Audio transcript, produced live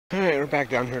we're back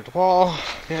down here at the wall.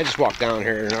 Yeah, I just walked down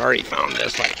here and already found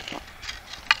this like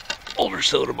older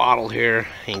soda bottle here.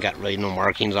 Ain't got really no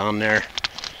markings on there.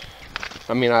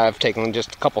 I mean, I've taken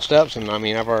just a couple steps, and I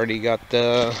mean, I've already got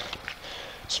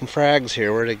some frags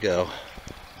here. Where'd it go?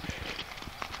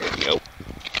 There we go.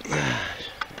 There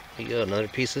you go, another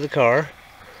piece of the car.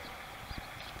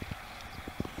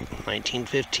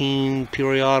 1915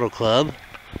 Peoria Auto Club.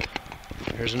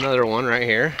 There's another one right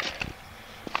here.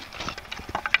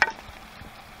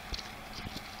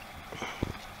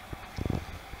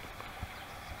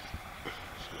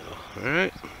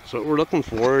 Alright, so what we're looking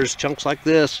for is chunks like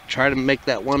this. Try to make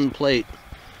that one plate.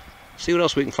 See what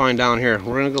else we can find down here.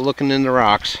 We're going to go looking in the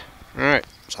rocks. Alright,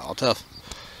 it's all tough.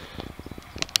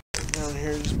 Down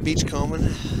here, just beach combing.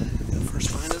 First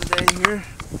find of the day here.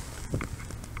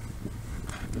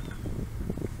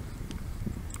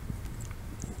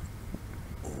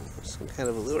 Some kind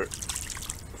of a lure.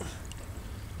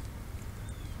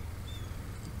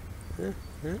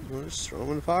 Yeah, we'll just throw them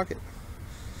in the pocket.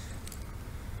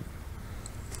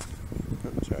 Oh,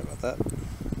 sorry about that.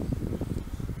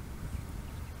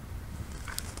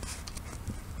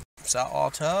 It's all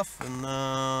tough,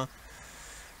 and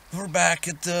we're back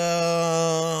at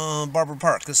Barber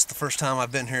Park. This is the first time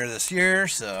I've been here this year,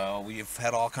 so we've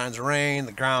had all kinds of rain.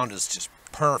 The ground is just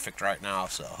perfect right now,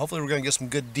 so hopefully we're going to get some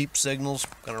good deep signals.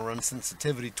 Going to run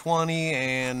sensitivity 20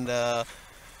 and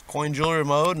coin jewelry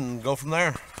mode and go from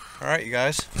there. Alright, you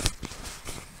guys.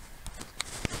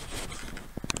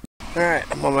 Alright,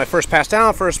 I'm on my first pass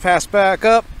down, first pass back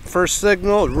up. First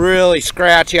signal, really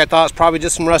scratchy. I thought it was probably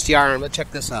just some rusty iron, but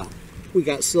check this out. We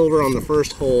got silver on the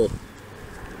first hole.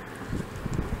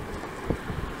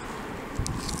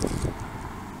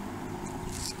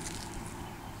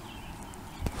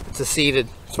 It's a seeded.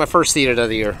 It's my first seeded of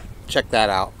the year. Check that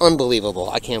out. Unbelievable.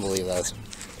 I can't believe this.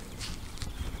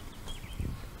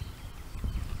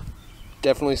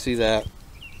 Definitely see that.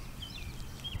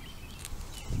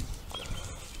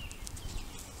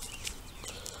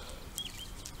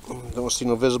 Don't see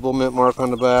no visible mint mark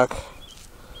on the back.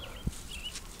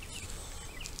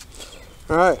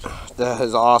 Alright, that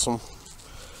is awesome.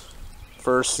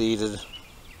 First seeded.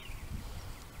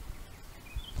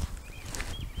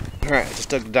 Alright, just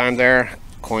took the dime there.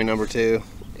 Coin number 2.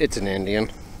 It's an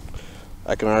Indian.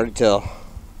 I can already tell.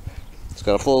 It's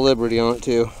got a full Liberty on it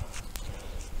too.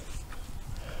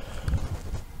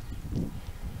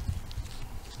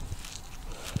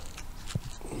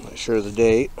 I'm not sure of the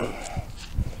date.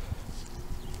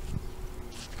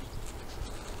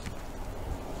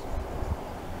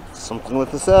 Something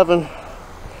with a 7.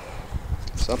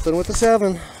 Something with a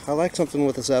 7. I like something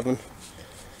with a 7.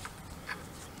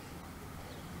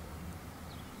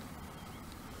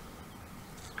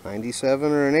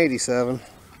 '97 or an '87.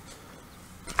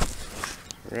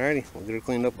 Alrighty, we'll get her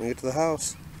cleaned up when we get to the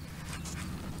house.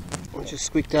 We just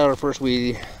squeaked out our first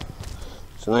weedy.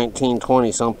 It's a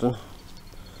 1920 something.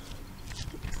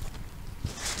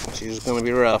 She's going to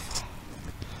be rough.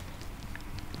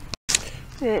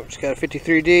 Alright, just got a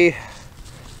 53D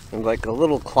and like a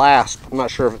little clasp. I'm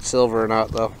not sure if it's silver or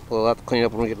not though. We'll have to clean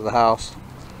up when we get to the house.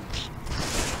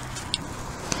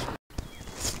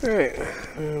 Alright,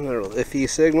 another little iffy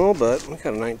signal, but we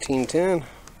got a 1910.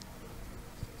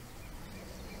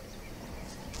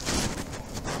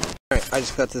 Alright, I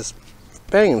just got this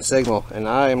banging signal, and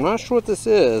I am not sure what this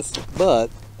is, but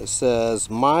it says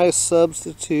my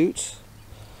substitute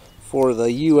for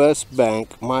the U.S.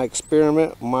 Bank, my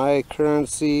experiment, my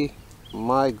currency,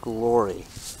 my glory.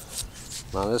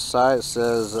 On this side it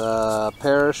says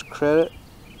Parish Credit,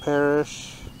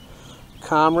 Parish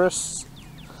Commerce,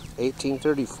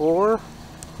 1834.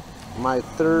 My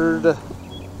third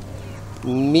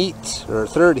meet, or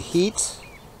third heat.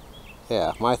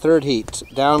 Yeah, my third heat,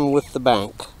 down with the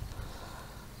bank.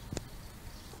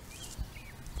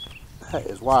 That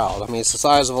is wild. I mean, it's the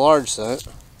size of a large cent.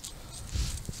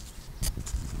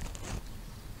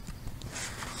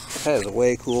 That is a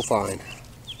way cool find.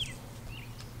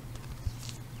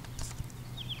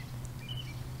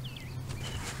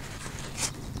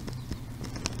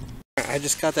 I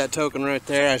just got that token right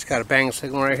there. I just got a bang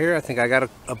signal right here. I think I got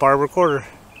a Barber quarter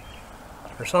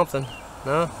or something.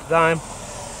 No, it's a dime.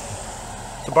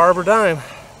 It's a Barber dime.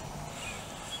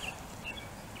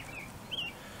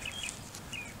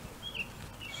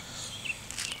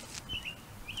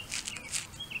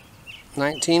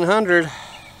 $1900.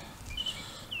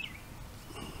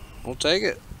 We'll take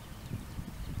it.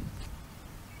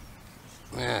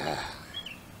 Yeah.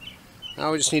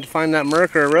 Now we just need to find that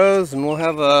Merc or a Rose, and we'll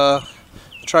have a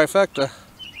trifecta.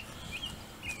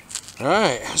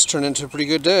 Alright, it's turned into a pretty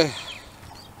good day.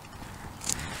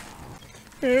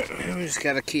 Yeah, we just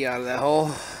got a key out of that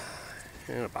hole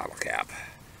and a bottle cap.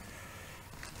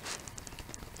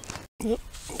 Yep,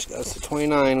 that's the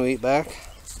 29 wheat back.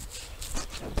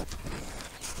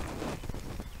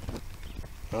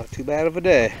 Not too bad of a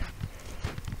day.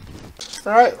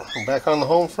 Alright, I'm back on the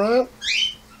home front.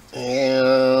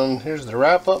 And here's the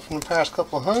wrap up from the past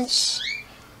couple of hunts.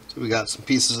 So we got some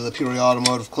pieces of the Peoria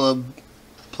Automotive Club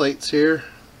plates here.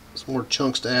 Some more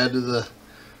chunks to add to the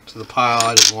pile.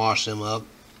 I didn't wash them up.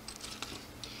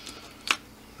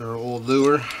 Our old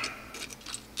lure.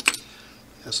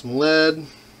 Got some lead.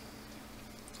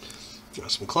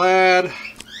 Got some clad.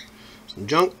 Some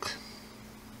junk.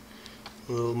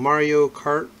 A little Mario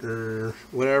Kart or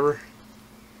whatever.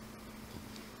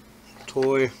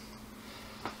 Toy.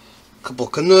 A couple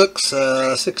Canucks,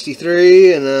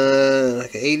 63 and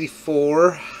like an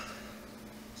 84.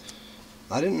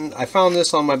 I found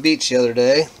this on my beach the other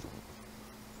day.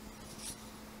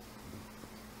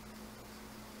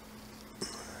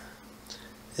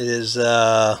 It is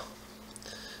the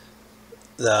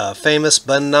famous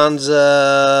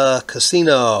Bonanza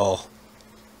Casino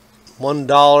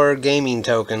 $1 gaming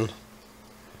token.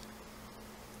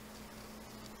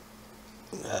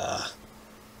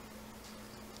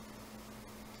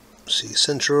 See,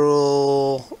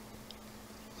 Central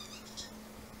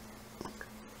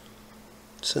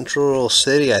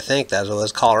City, I think that's what it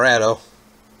was, Colorado.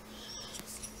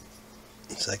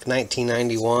 It's like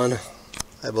 1991,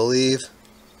 I believe.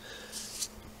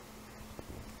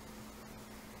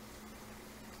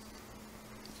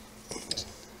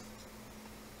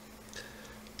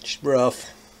 It's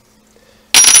rough.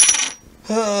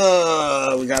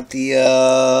 We got the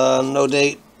no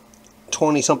date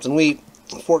 20 something wheat.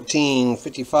 14,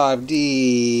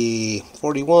 55D,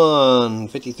 41,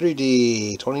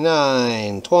 53D,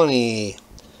 29, 20,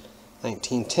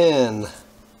 1910.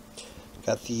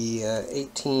 Got the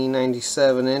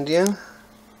 1897 Indian.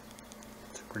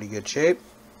 It's in pretty good shape.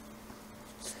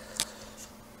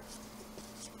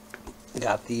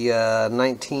 Got the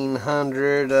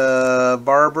 1900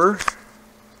 Barber.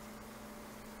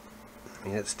 I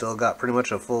mean, it's still got pretty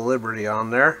much a full Liberty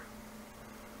on there.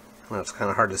 That's kind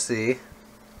of hard to see.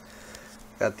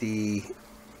 Got the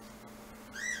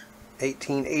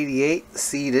 1888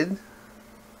 seeded,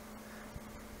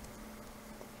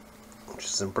 which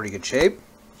is in pretty good shape.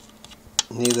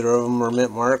 Neither of them are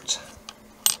mint marked.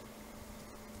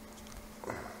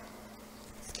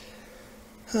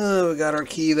 We got our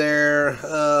key there,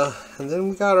 and then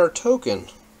we got our token.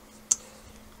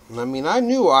 And I mean, I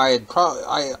knew I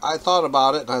thought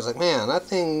about it, and I was like, man, that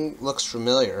thing looks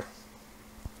familiar.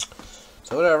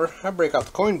 So whatever, I break out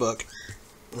the coin book.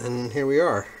 And here we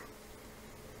are.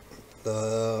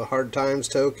 The Hard Times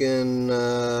token,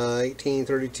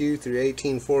 1832 through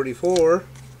 1844.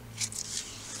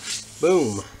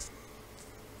 Boom.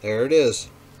 There it is.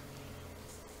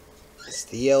 It's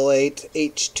the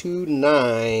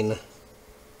L8H29.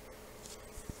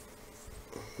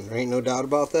 There ain't no doubt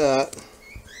about that.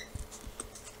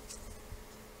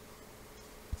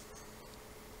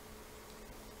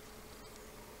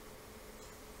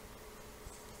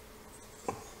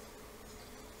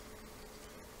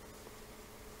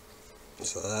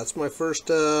 So that's my first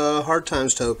Hard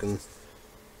Times token.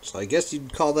 So I guess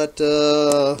you'd call that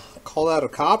a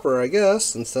copper, I guess,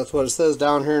 since that's what it says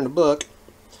down here in the book.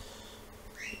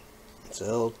 It's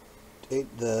the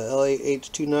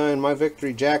L8H29 My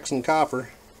Victory Jackson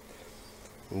Copper.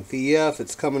 In VF,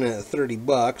 it's coming at 30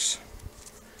 bucks.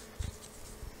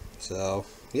 So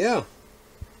yeah,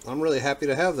 I'm really happy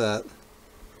to have that.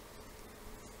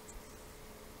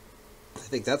 I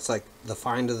think that's like the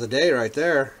find of the day right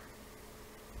there.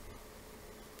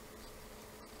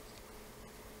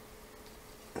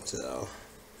 So,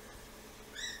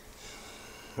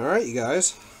 alright you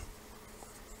guys,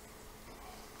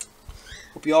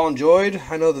 hope you all enjoyed.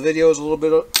 I know the video is a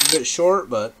bit short,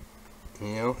 but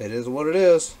you know, it is what it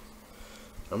is.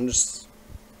 I'm just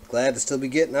glad to still be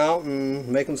getting out and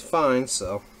making some finds.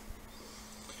 So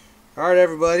alright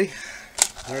everybody,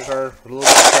 there's our little bit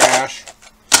of trash.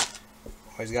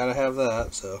 Always gotta have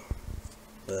that. So,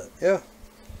 but yeah,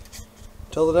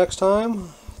 till the next time,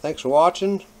 thanks for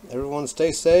watching. Everyone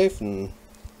stay safe and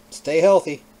stay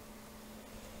healthy.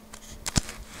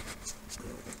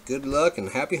 Good luck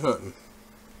and happy hunting.